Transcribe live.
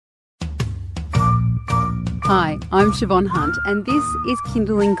Hi, I'm Siobhan Hunt, and this is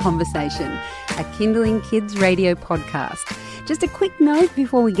Kindling Conversation, a Kindling Kids radio podcast. Just a quick note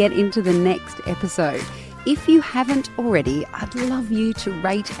before we get into the next episode. If you haven't already, I'd love you to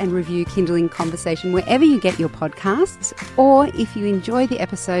rate and review Kindling Conversation wherever you get your podcasts, or if you enjoy the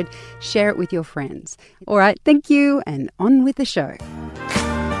episode, share it with your friends. All right, thank you, and on with the show.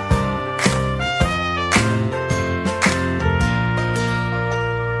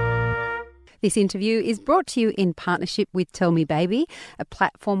 This interview is brought to you in partnership with Tell Me Baby, a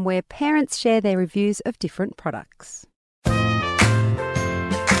platform where parents share their reviews of different products.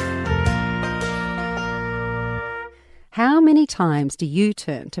 How many times do you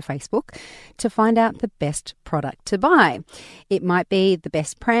turn to Facebook to find out the best product to buy? It might be the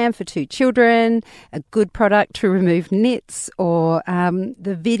best pram for 2 children, a good product to remove nits, or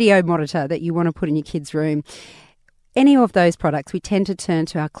the video monitor that you want to put in your kids' room. Any of those products, we tend to turn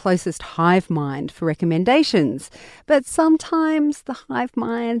to our closest hive mind for recommendations. But sometimes the hive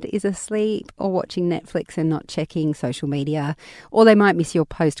mind is asleep or watching Netflix and not checking social media, or they might miss your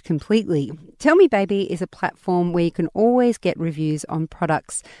post completely. Tell Me Baby is a platform where you can always get reviews on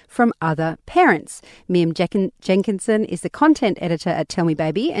products from other parents. Miriam Jenkinson is the content editor at Tell Me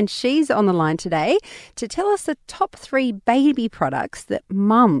Baby, and she's on the line today to tell us the top 3 baby products that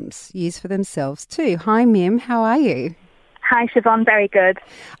mums use for themselves too. Hi, Mim, how are you? Hi, Siobhan. Very good.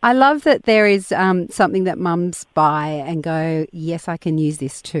 I love that there is something that mums buy and go, yes, I can use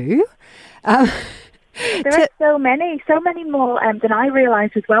this too. There are so many more than I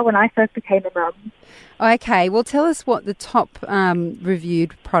realised as well when I first became a mum. Okay, well, tell us what the top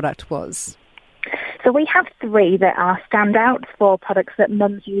reviewed product was. So we have 3 that are standouts for products that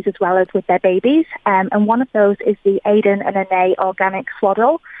mums use as well as with their babies. And one of those is the Aden and Ane Organic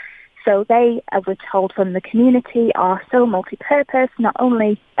Swaddle. So they, as we're told from the community, are so multi-purpose. Not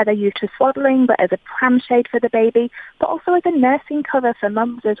only are they used for swaddling, but as a pram shade for the baby, but also as a nursing cover for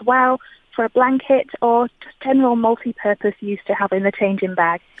mums as well, for a blanket, or just general multi-purpose use to have in the changing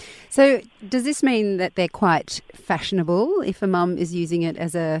bag. So does this mean that they're quite fashionable if a mum is using it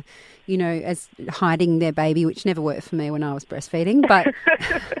as a, as hiding their baby, which never worked for me when I was breastfeeding, but...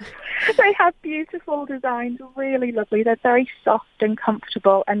 They have beautiful designs, really lovely. They're very soft and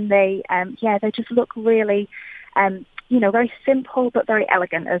comfortable, and they just look really, very simple but very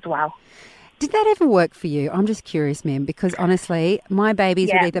elegant as well. Did that ever work for you? I'm just curious, Mim, because honestly, my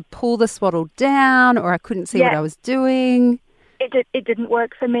babies would either pull the swaddle down or I couldn't see what I was doing. It didn't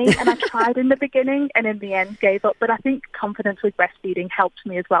work for me, and I tried in the beginning and in the end gave up. But I think confidence with breastfeeding helped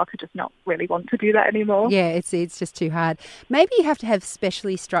me as well to just not really want to do that anymore. Yeah, it's just too hard. Maybe you have to have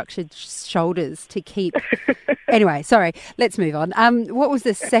specially structured shoulders to keep... Anyway, sorry, let's move on. What was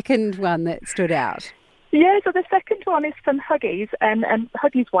the second one that stood out? Yeah, so the second one is from Huggies, and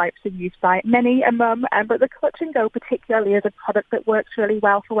Huggies wipes are used by many a mum, but the Clutch and Go particularly is a product that works really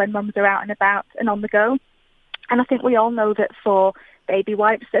well for when mums are out and about and on the go. And I think we all know that for baby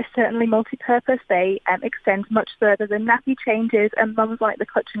wipes, they're certainly multi-purpose. They extend much further than nappy changes, and mums like the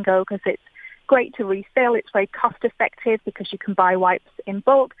Clutch and Go because it's great to refill. It's very cost-effective because you can buy wipes in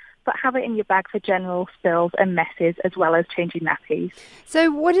bulk, but have it in your bag for general spills and messes as well as changing nappies.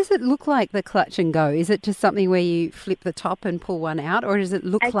 So what does it look like, the Clutch and Go? Is it just something where you flip the top and pull one out, or does it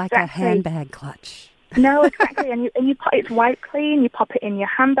look like a handbag clutch? No, exactly. and it's wipe clean. You pop it in your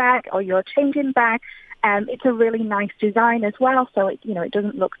handbag or your changing bag. It's a really nice design as well, so it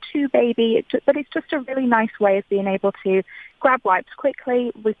doesn't look too baby, but it's just a really nice way of being able to grab wipes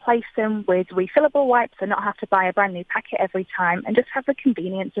quickly, replace them with refillable wipes and not have to buy a brand new packet every time, and just have the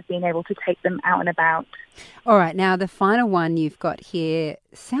convenience of being able to take them out and about. All right, now the final one you've got here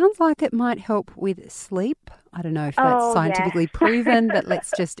sounds like it might help with sleep. I don't know if that's scientifically proven, but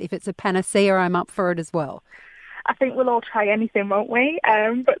if it's a panacea, I'm up for it as well. I think we'll all try anything, won't we?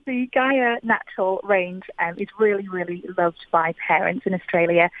 But the Gaia Natural range is really, really loved by parents in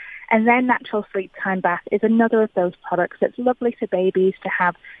Australia. And their Natural Sleep Time Bath is another of those products that's lovely for babies to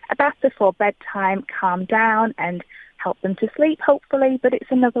have a bath before bedtime, calm down and help them to sleep, hopefully. But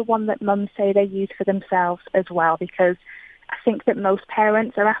it's another one that mums say they use for themselves as well, because I think that most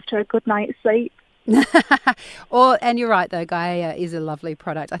parents are after a good night's sleep. And you're right though, Gaia is a lovely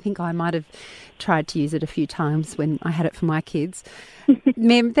product. I think I might have tried to use it a few times when I had it for my kids.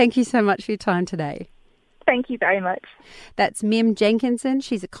 Mim, thank you so much for your time today. Thank you very much. That's Mim Jenkinson.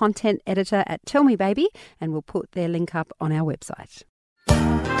 She's a content editor at Tell Me Baby, and we'll put their link up on our website.